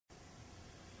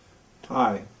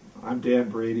Hi, I'm Dan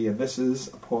Brady, and this is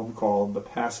a poem called The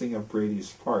Passing of Brady's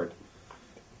Fart.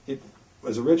 It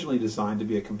was originally designed to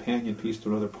be a companion piece to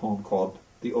another poem called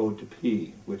The Ode to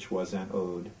P, which was an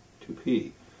ode to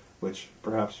P, which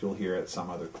perhaps you'll hear at some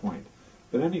other point.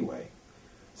 But anyway,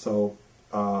 so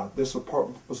this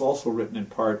was also written in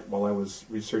part while I was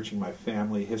researching my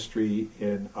family history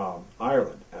in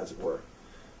Ireland, as it were.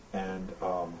 And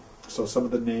so some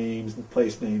of the names, and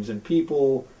place names, and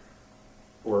people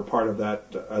were part of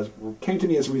that, came to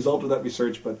me as a result of that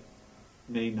research, but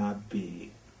may not be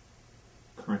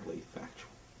currently factual.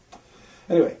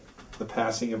 Anyway, the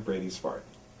passing of Brady's fart.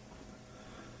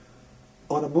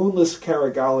 On a moonless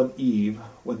Carrigallen eve,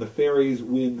 when the fairies'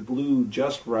 wind blew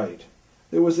just right,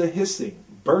 there was a hissing,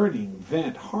 burning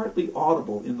vent hardly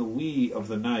audible in the wee of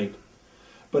the night.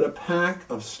 But a pack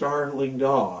of startling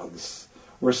dogs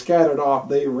were scattered off,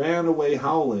 they ran away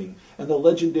howling, and the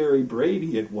legendary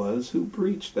Brady it was who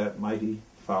breached that mighty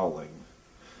fouling.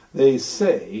 They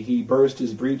say he burst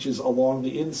his breeches along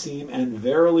the inseam and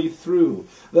verily through,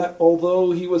 that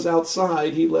although he was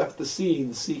outside, he left the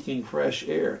scene seeking fresh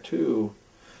air too.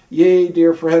 Yea,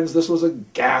 dear friends, this was a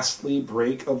ghastly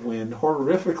break of wind,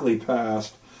 horrifically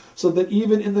past, so that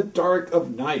even in the dark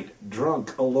of night,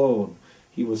 drunk alone,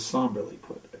 he was somberly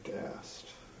put aghast.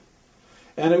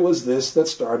 And it was this that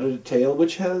started a tale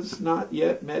which has not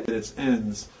yet met its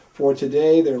ends, for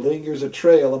today there lingers a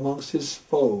trail amongst his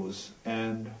foes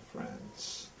and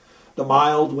friends. The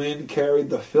mild wind carried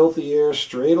the filthy air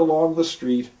straight along the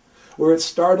street, where it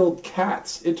startled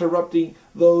cats, interrupting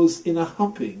those in a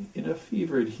humping in a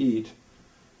fevered heat.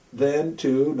 Then,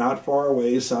 too, not far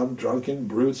away, some drunken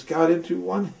brutes got into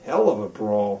one hell of a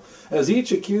brawl, as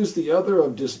each accused the other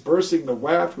of dispersing the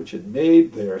waft which had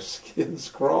made their skins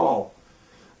crawl.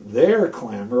 Their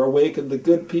clamor awakened the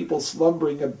good people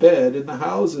slumbering abed in the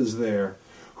houses there,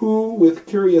 who with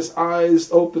curious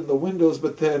eyes opened the windows,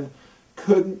 but then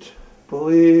couldn't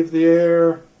believe the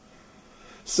air.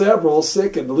 Several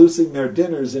sickened, loosing their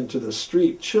dinners into the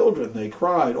street. Children, they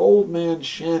cried. Old man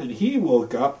Shannon, he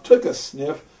woke up, took a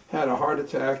sniff, had a heart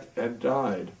attack, and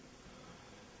died.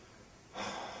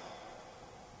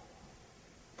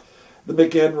 The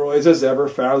McEnroys, as ever,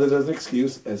 found it as an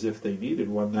excuse, as if they needed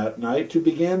one that night, to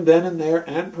begin then and there,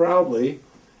 and proudly,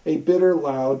 a bitter,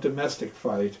 loud domestic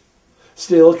fight.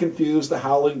 Still confused, the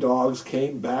howling dogs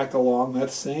came back along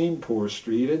that same poor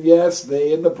street, and yes,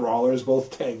 they and the brawlers both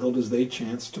tangled as they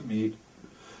chanced to meet.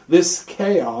 This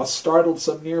chaos startled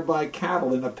some nearby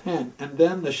cattle in a pen, and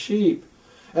then the sheep,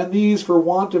 and these, for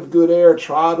want of good air,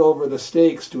 trod over the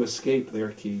stakes to escape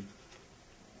their keep.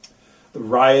 The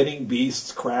rioting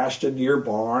beasts crashed a near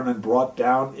barn and brought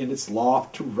down in its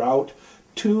loft to rout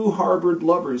 2 harbored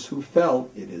lovers who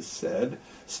felt, it is said,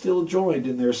 still joined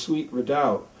in their sweet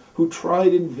redoubt, who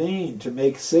tried in vain to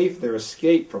make safe their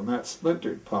escape from that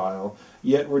splintered pile,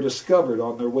 yet were discovered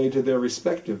on their way to their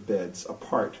respective beds,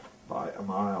 apart by a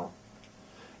mile.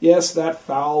 Yes, that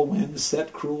foul wind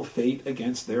set cruel fate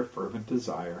against their fervent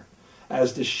desire,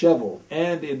 as dishevelled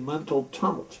and in mental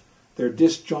tumult their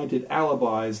disjointed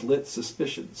alibis lit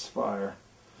suspicion's fire.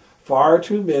 Far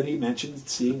too many mentioned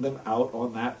seeing them out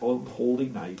on that unholy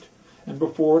night, and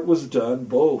before it was done,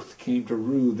 both came to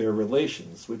rue their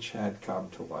relations which had come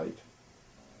to light.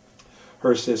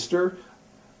 Her sister,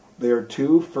 there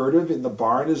too, furtive in the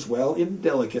barn as well, in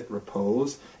delicate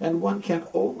repose, and one can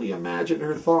only imagine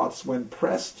her thoughts when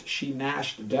pressed she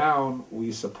gnashed down,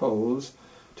 we suppose,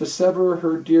 to sever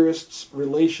her dearest's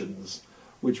relations,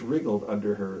 which wriggled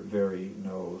under her very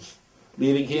nose,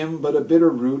 leaving him but a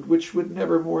bitter root which would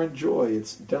never more enjoy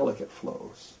its delicate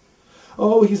flows.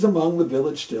 Oh, he's among the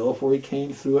village still, for he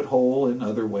came through it whole in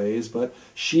other ways, but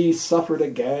she suffered a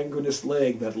gangrenous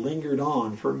leg that lingered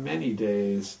on for many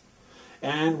days.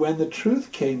 And when the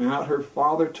truth came out, her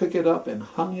father took it up and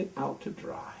hung it out to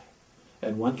dry.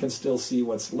 And one can still see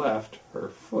what's left, her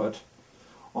foot,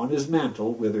 on his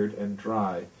mantle withered and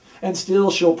dry. And still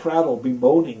she'll prattle,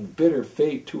 bemoaning bitter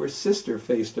fate to her sister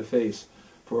face to face,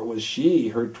 for it was she,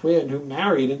 her twin, who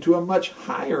married into a much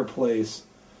higher place,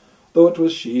 though it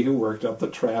was she who worked up the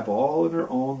trap all in her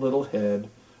own little head,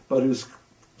 but whose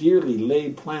dearly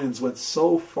laid plans went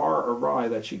so far awry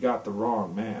that she got the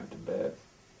wrong man to bed.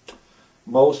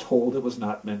 Most hold it was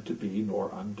not meant to be,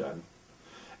 nor undone,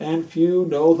 and few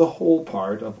know the whole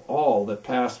part of all that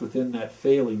passed within that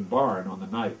failing barn on the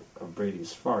night of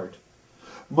Brady's fart.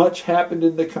 Much happened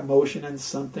in the commotion, and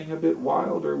something a bit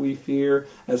wilder, we fear,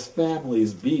 as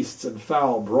families, beasts, and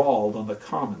fowl brawled on the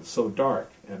common so dark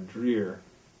and drear.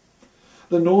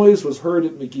 The noise was heard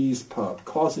at McGee's pub,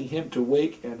 causing him to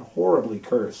wake and horribly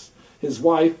curse. His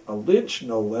wife, a Lynch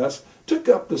no less, took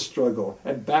up the struggle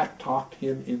and back-talked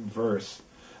him in verse.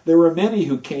 There were many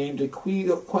who came to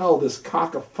quell this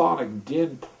cacophonic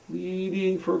din,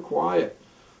 pleading for quiet.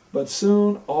 But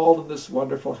soon all in this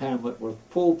wonderful hamlet were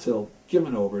full tilt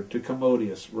given over to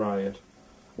commodious riot.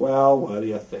 Well, what do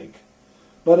you think?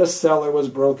 But a cellar was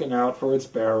broken out for its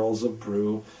barrels of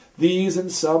brew. These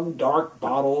and some dark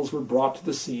bottles were brought to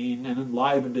the scene and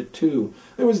enlivened it too.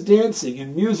 There was dancing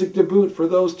and music to boot for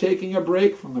those taking a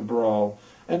break from the brawl,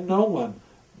 and no one,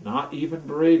 not even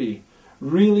Brady,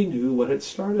 really knew what had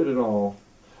started it all.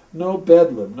 No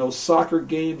bedlam, no soccer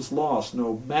games lost,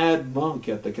 no mad monk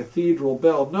at the cathedral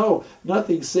bell. No,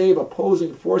 nothing save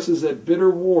opposing forces at bitter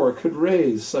war could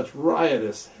raise such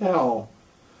riotous hell.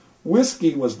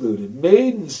 Whiskey was looted,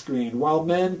 maidens screamed, while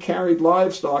men carried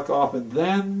livestock off, and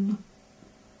then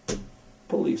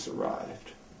police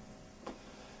arrived.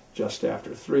 Just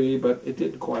after 3, but it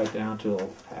didn't quiet down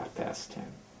till 10:30.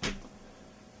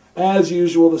 As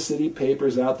usual, the city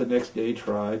papers out the next day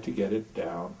tried to get it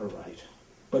down aright,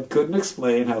 but couldn't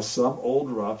explain how some old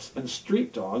roughs and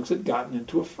street dogs had gotten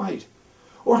into a fight,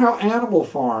 or how animal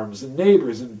farms and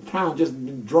neighbors in town just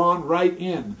been drawn right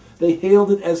in. They hailed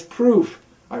it as proof,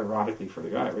 ironically for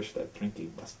the Irish, that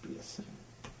drinking must be a sin.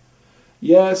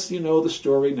 Yes, you know the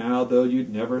story now, though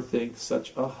you'd never think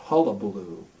such a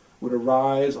hullabaloo would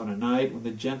arise on a night when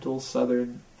the gentle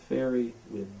southern fairy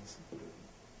winds blew,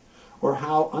 or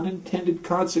how unintended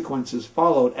consequences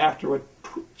followed after a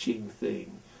twitching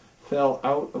thing fell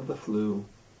out of the flue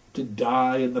to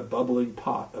die in the bubbling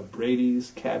pot of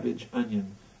Brady's cabbage,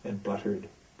 onion, and buttered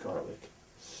garlic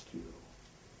stew.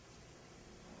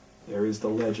 There is the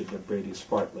legend of Brady's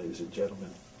fart, ladies and gentlemen,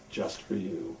 just for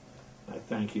you. I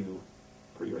thank you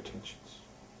for your attentions.